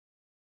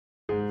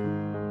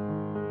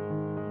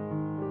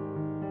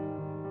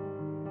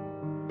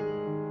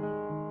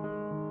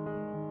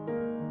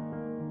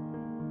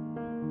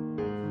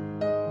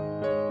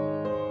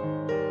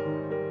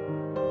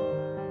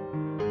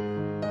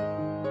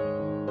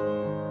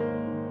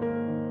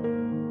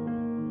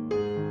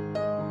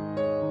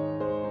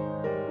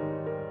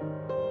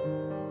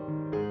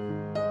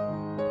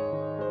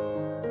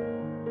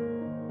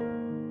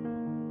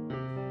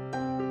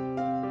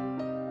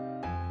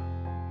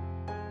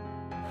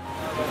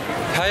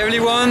Hi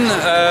everyone,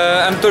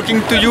 I'm talking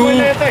to you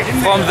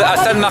from the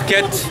Assad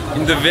market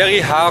in the very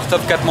heart of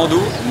Kathmandu,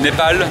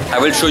 Nepal. I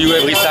will show you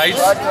every site,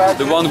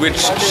 the one which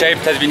shape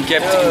has been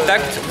kept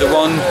intact, the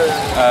one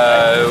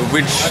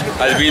which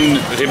has been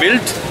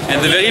rebuilt,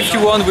 and the very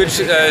few one which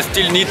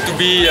still need to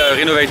be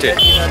renovated.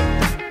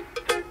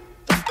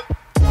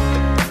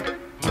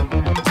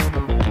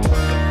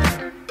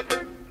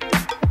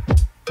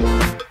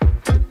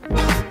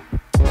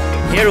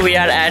 Here we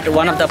are at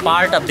one of the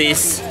part of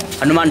this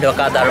Hanuman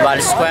Dhoka Darbar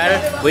Square,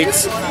 which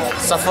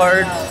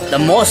suffered the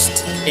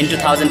most in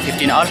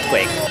 2015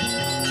 earthquake.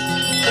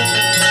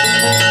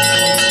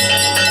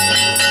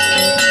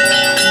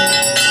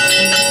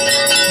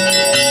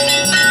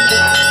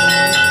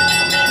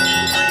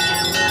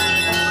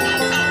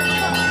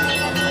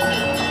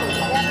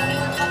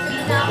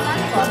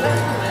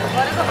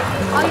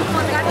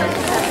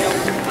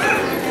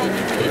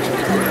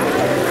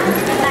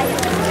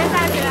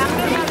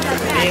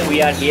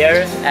 We are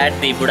here at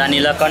the Buddha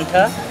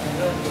Kantha,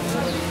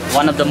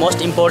 one of the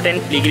most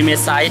important pilgrimage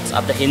sites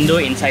of the Hindu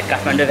inside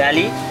Kathmandu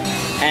Valley,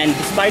 and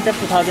despite the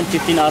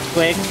 2015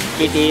 earthquake,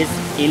 it is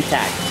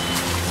intact.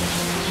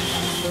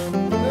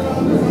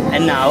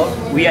 And now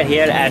we are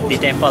here at the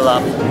temple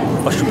of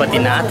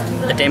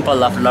Pashupatinath, the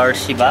temple of Lord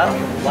Shiva.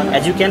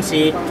 As you can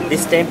see,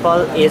 this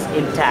temple is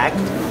intact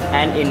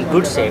and in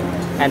good shape,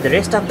 and the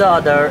rest of the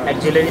other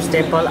auxiliary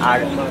temples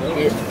are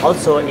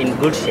also in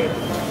good shape.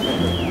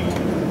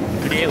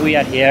 Today we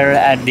are here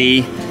at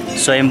the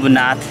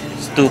Swayambhunath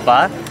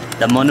Stupa,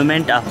 the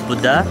monument of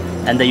Buddha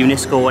and the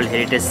UNESCO World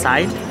Heritage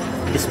Site.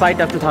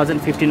 Despite of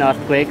 2015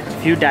 earthquake,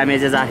 few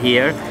damages are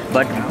here,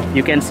 but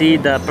you can see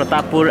the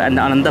Pratapur and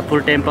the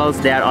Anandapur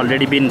temples, they are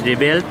already been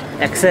rebuilt,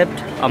 except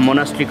a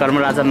monastery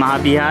Karmaraja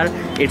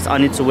Mahavihar, it's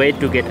on its way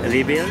to get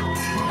rebuilt.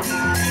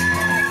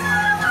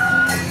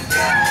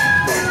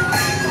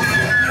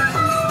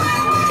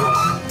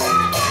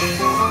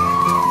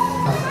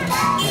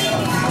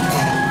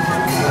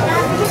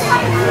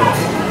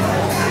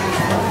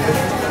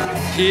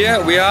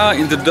 Here we are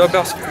in the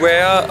Darbar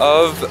Square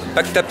of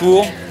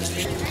Bhaktapur.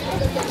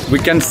 We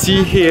can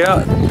see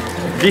here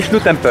Vishnu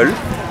Temple,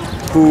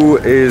 who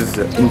is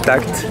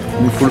intact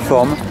in full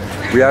form.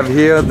 We have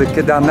here the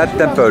Kedarnath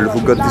Temple,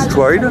 who got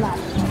destroyed,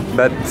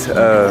 but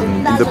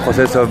in the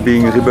process of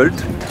being rebuilt.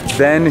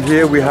 Then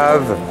here we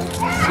have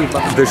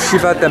the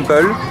Shiva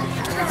Temple,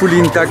 fully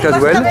intact as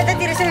well,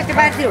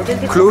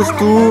 close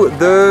to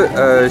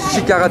the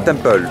Shikara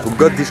Temple, who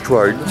got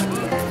destroyed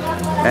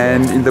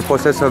and in the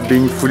process of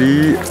being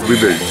fully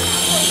rebuilt.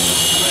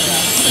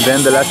 And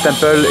then the last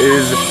temple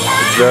is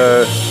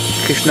the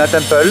Krishna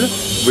Temple,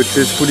 which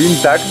is fully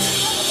intact,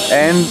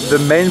 and the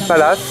main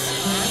palace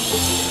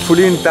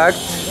fully intact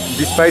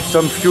despite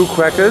some few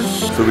crackers.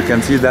 So we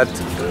can see that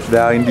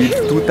there are indeed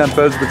two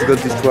temples which got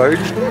destroyed,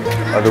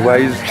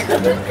 otherwise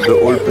the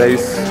whole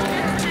place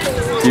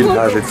still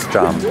has its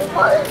charm.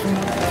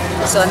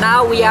 So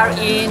now we are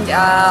in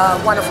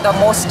one of the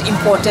most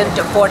important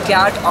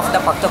courtyard of the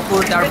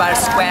Bhaktapur Darbar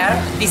Square.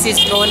 This is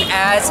known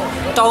as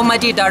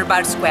Taumadi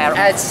Darbar Square.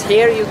 As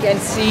here you can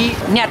see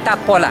Nyata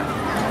Pola.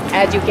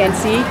 As you can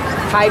see,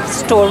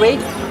 5-story,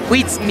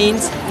 which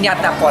means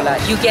Nyata Pola.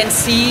 You can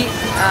see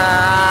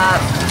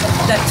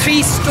the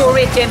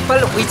 3-story temple,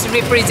 which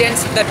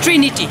represents the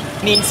Trinity,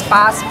 means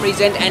past,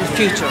 present and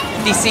future.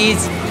 This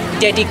is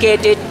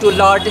dedicated to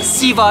Lord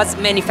Shiva's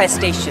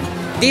manifestation.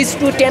 These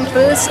two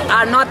temples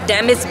are not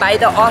damaged by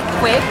the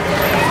earthquake.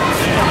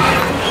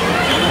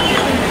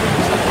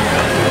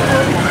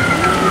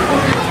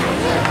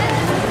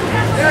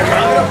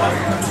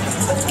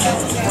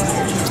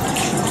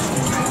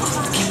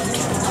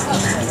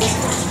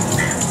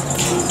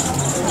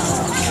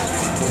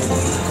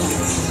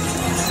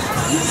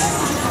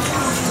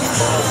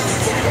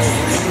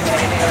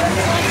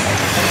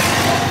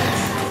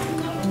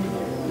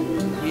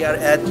 We are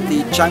at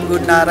the Changur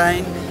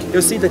Narayan. You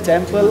see the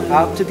temple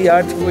after the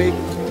earthquake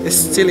is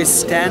still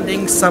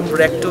standing. Some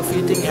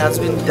rectifying has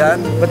been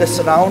done, but the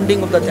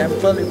surrounding of the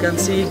temple you can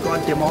see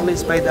got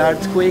demolished by the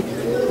earthquake.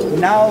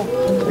 Now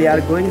they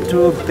are going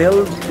to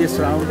build the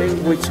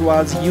surrounding which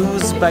was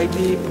used by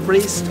the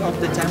priest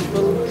of the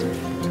temple.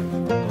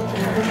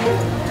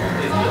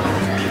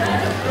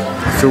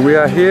 So we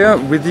are here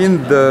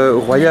within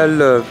the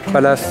Royal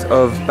Palace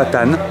of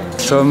Patan.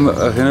 Some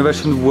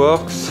renovation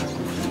works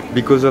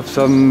because of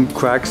some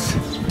cracks.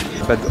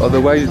 But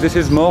otherwise, this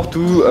is more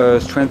to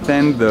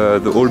strengthen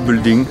the whole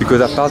building,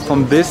 because apart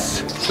from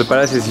this, the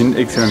palace is in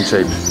excellent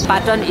shape.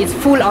 Patan is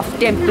full of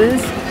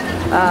temples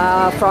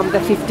from the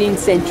 15th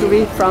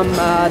century, from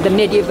the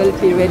medieval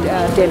period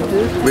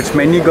temples. Which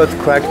many got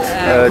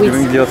cracked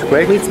during the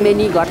earthquake. Which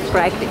many got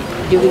cracked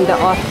during the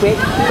earthquake,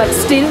 but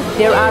still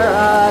there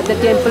are the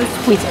temples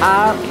which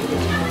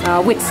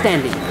are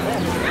withstanding.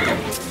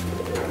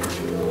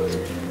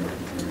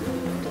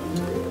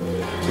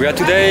 We are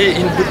today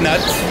in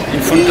Budnat, in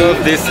front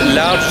of this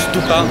large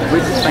stupa,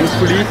 which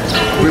thankfully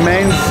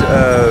remains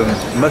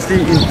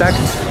mostly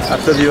intact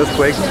after the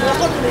earthquake.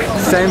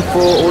 Same for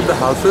all the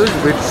houses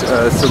which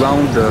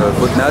surround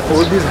Budnat.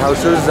 All these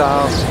houses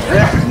are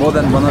more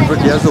than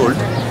 100 years old,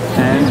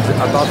 and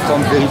apart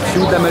from very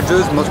few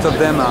damages, most of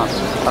them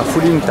are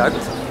fully intact.